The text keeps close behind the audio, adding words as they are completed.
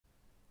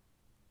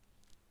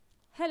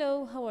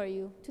Hello, how are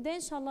you? Today,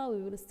 inshallah,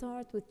 we will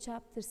start with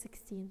chapter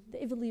 16,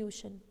 the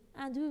evolution,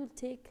 and we will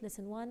take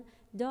lesson 1,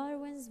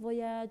 Darwin's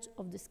Voyage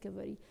of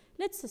Discovery.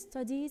 Let's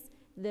study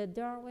the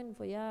Darwin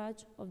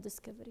Voyage of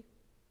Discovery.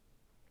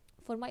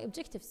 For my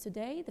objectives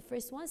today, the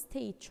first one,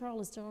 state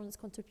Charles Darwin's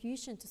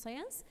contribution to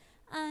science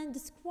and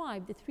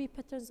describe the 3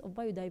 patterns of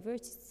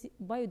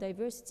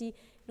biodiversity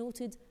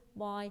noted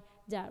by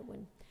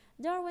Darwin.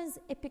 Darwin's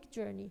epic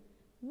journey.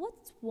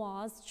 What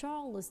was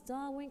Charles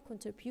Darwin's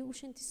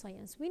contribution to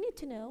science? We need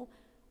to know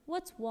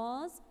what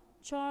was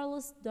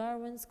Charles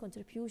Darwin's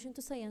contribution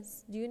to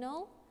science. Do you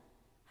know?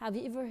 Have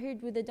you ever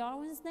heard with the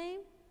Darwin's name?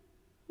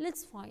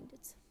 Let's find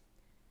it.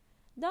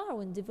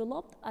 Darwin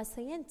developed a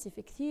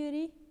scientific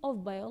theory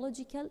of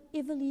biological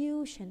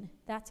evolution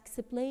that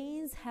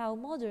explains how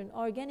modern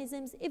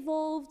organisms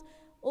evolved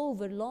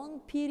over long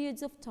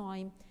periods of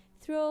time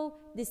through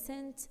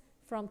descent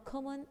from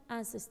common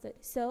ancestors.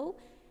 So,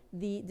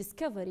 the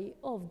discovery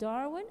of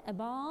Darwin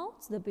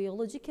about the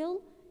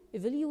biological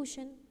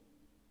evolution.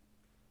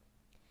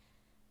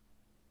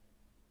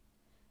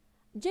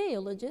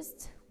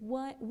 Geologists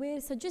were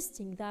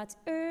suggesting that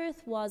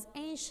Earth was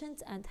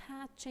ancient and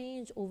had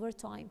changed over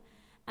time,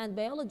 and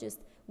biologists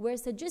were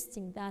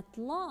suggesting that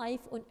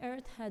life on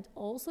Earth had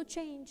also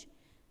changed.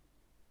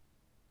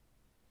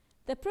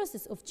 The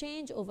process of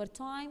change over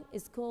time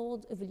is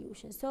called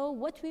evolution. So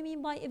what we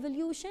mean by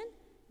evolution?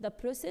 The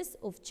process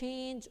of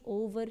change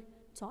over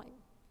time.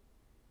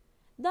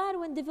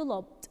 Darwin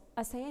developed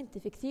a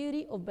scientific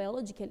theory of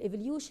biological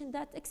evolution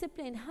that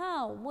explained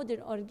how modern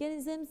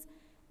organisms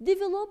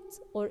developed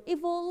or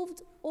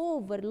evolved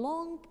over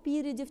long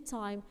period of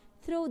time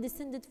through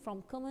descended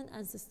from common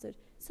ancestors.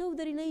 So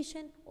the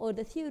relation or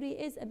the theory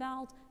is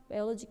about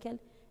biological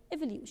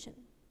evolution.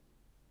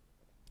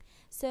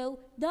 So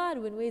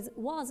Darwin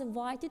was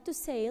invited to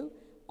sail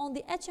on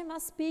the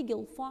HMS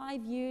Beagle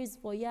 5 years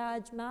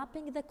voyage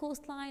mapping the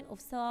coastline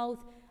of South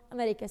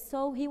America.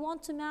 So he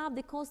wanted to map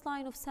the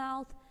coastline of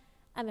South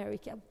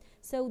America.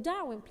 So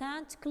Darwin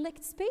planned to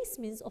collect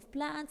specimens of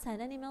plants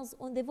and animals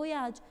on the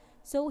voyage.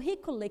 So he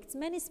collects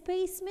many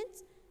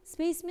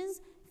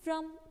specimens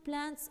from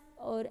plants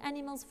or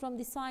animals from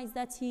the sites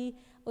that he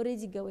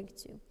already going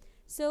to.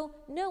 So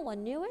no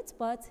one knew it,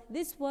 but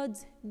this would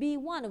be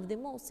one of the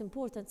most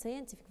important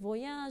scientific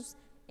voyages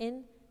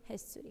in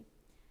history.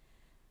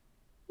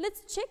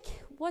 Let's check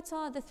what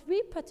are the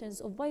 3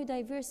 patterns of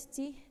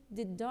biodiversity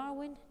did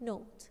Darwin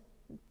note.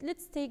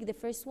 Let's take the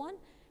first one,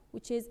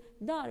 which is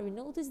Darwin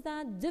noticed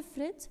that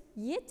different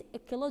yet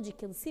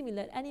ecological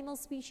similar animal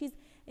species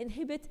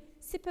inhabit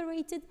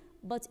separated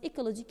but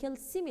ecological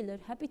similar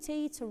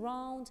habitats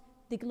around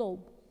the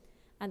globe.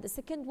 And the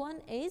second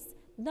one is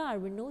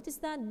Darwin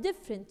noticed that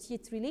different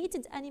yet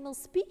related animal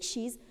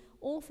species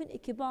often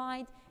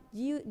occupied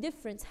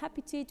different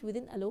habitat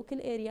within a local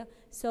area.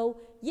 So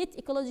yet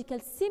ecological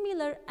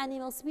similar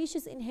animal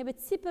species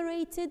inhabit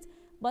separated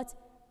but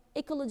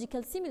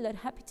ecological similar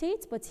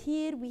habitat, but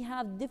here we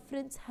have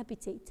different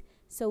habitat.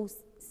 So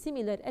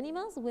similar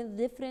animals with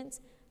different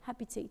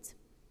habitat.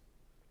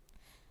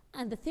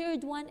 And the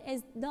third one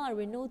is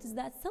Darwin noticed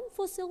that some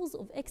fossils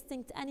of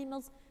extinct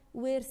animals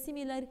were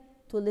similar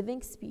to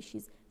living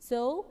species.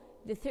 So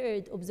the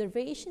third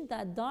observation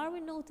that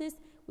Darwin noticed,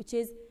 which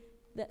is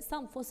that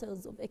some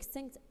fossils of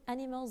extinct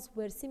animals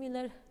were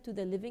similar to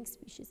the living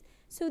species.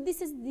 So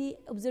this is the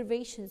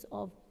observations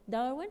of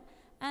Darwin,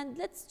 and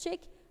let's check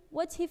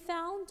what he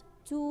found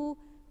to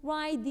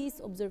write these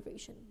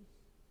observations.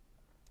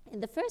 In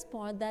the first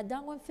part, that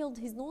Darwin filled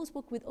his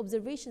notebook with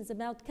observations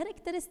about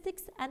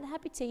characteristics and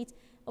habitat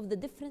of the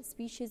different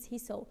species he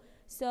saw.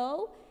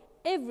 So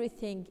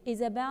everything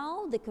is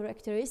about the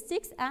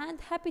characteristics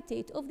and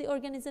habitat of the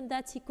organism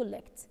that he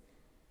collects.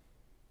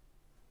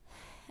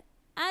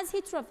 As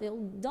he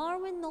traveled,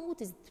 Darwin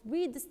noticed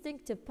 3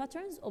 distinctive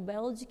patterns of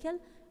biological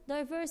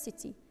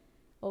diversity.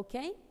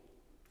 Okay?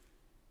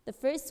 The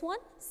first one,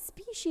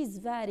 species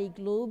vary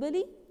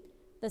globally.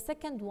 The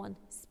second one,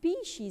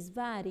 species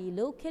vary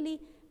locally.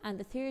 And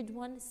the third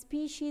one,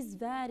 species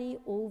vary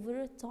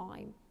over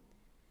time.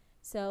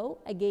 So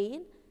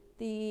again,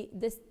 the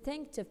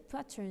distinctive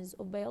patterns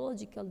of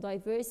biological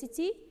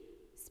diversity: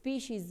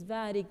 species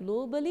vary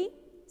globally,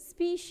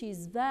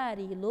 species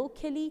vary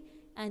locally,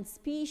 and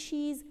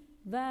species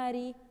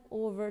vary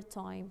over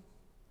time.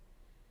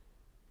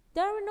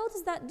 Darwin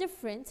noticed that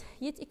different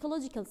yet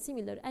ecological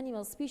similar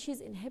animal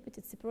species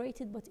inhabited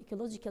separated but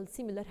ecological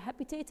similar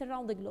habitat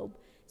around the globe.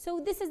 So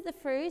this is the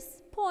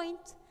first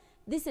point.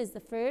 This is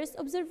the first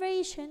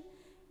observation.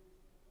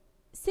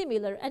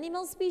 Similar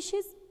animal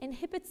species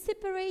inhabit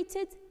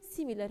separated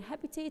similar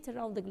habitat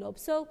around the globe.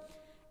 So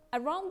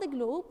around the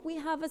globe we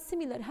have a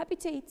similar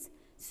habitat.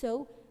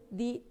 So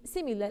the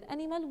similar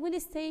animal will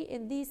stay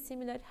in these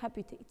similar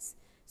habitats.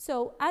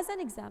 So as an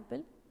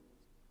example,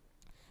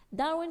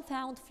 Darwin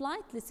found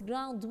flightless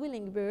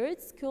ground-dwelling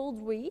birds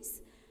called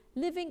rays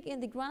living in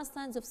the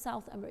grasslands of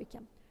South America.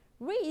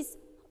 Rays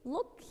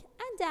look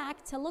and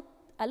act a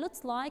lot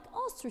like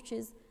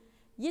ostriches,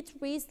 yet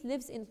rays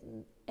lives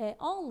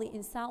only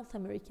in South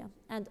America,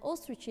 and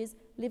ostriches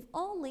live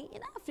only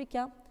in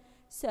Africa.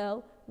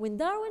 So, when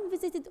Darwin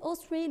visited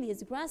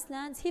Australia's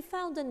grasslands, he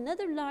found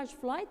another large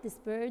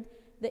flightless bird,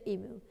 the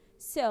emu.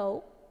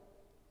 So,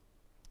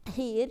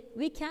 here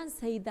we can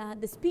say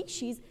that the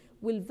species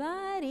will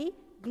vary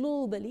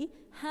globally,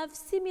 have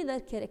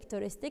similar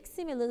characteristics,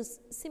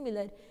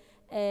 similar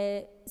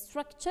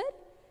structure,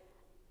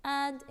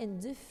 and in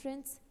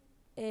different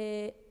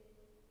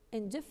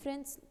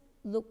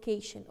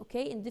location,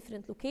 okay, in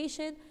different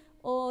location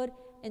or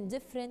in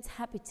different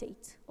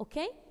habitat,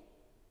 okay,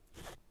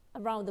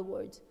 around the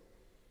world.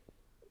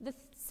 The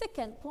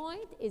second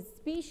point is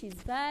species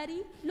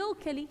vary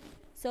locally.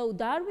 So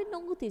Darwin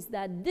noticed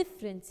that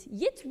different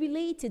yet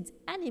related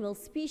animal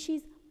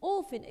species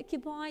often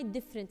occupy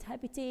different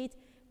habitat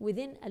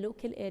within a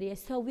local area.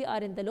 So we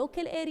are in the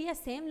local area,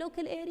 same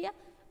local area,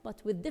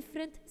 but with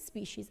different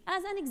species.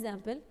 As an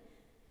example,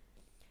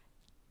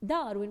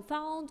 Darwin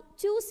found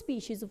two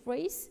species of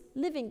race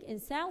living in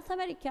South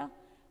America,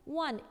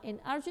 one in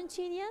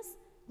Argentina's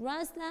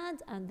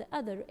grassland and the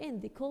other in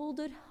the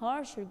colder,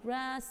 harsher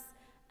grass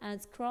and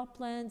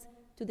croplands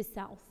to the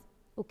south.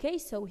 Okay,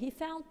 so he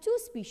found two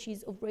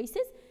species of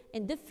races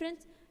in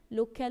different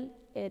local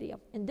area,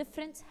 in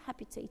different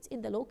habitats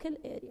in the local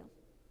area.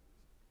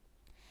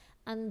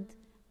 And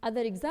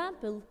other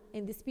example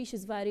in the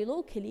species vary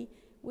locally,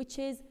 which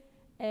is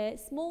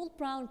small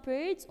brown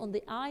birds on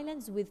the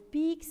islands with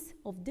beaks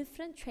of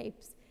different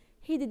shapes.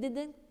 He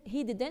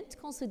didn't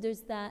consider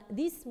that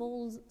these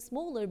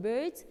smaller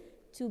birds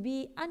to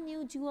be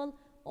unusual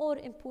or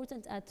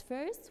important at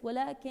first,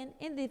 ولكن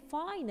in the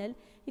final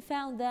he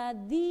found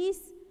that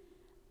these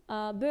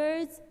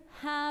birds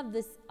have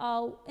this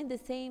in the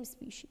same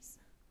species.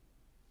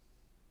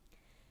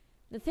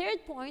 The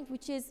third point,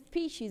 which is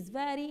species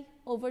vary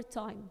over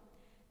time.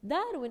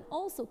 Darwin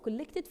also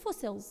collected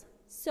fossils,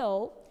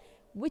 so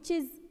which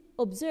is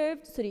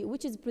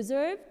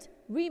preserved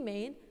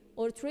remain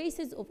or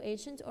traces of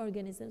ancient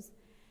organisms.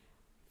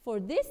 For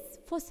these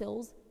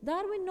fossils,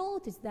 Darwin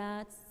noticed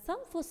that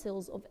some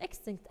fossils of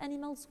extinct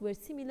animals were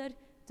similar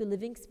to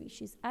living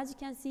species. As you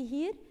can see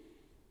here,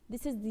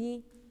 this is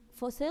the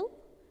fossil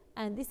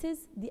and this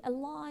is the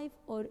alive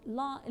or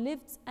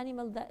lived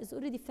animal that is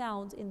already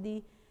found in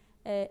the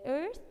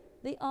earth.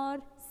 They are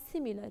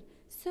similar.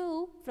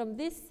 So from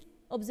these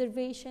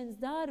observations,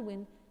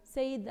 Darwin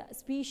said that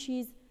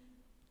species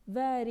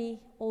vary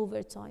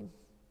over time.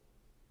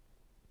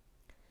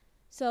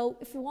 So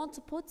if we want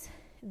to put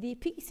the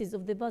pieces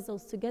of the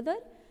puzzles together,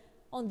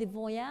 on the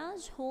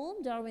voyage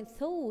home, Darwin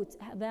thought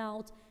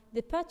about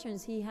the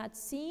patterns he had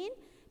seen.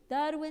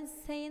 Darwin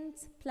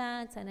sent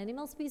plant and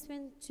animal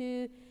specimens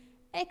to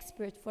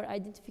experts for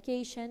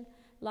identification,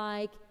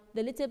 like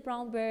the little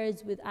brown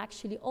birds with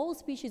actually all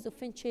species of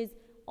finches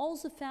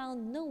also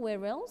found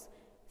nowhere else,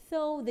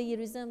 though they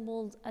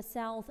resembled a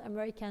South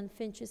American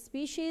finch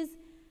species.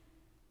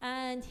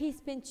 And he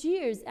spent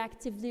years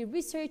actively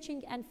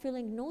researching and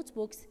filling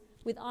notebooks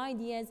with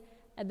ideas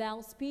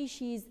about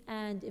species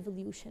and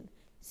evolution.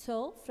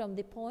 So from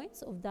the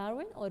points of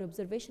Darwin or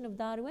observation of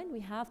Darwin, we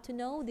have to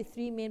know the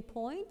three main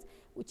points,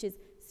 which is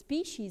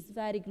species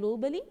vary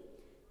globally,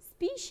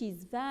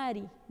 species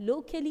vary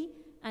locally,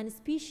 and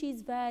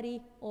species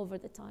vary over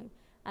the time.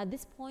 At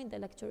this point, the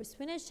lecture is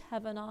finished.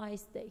 Have a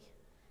nice day.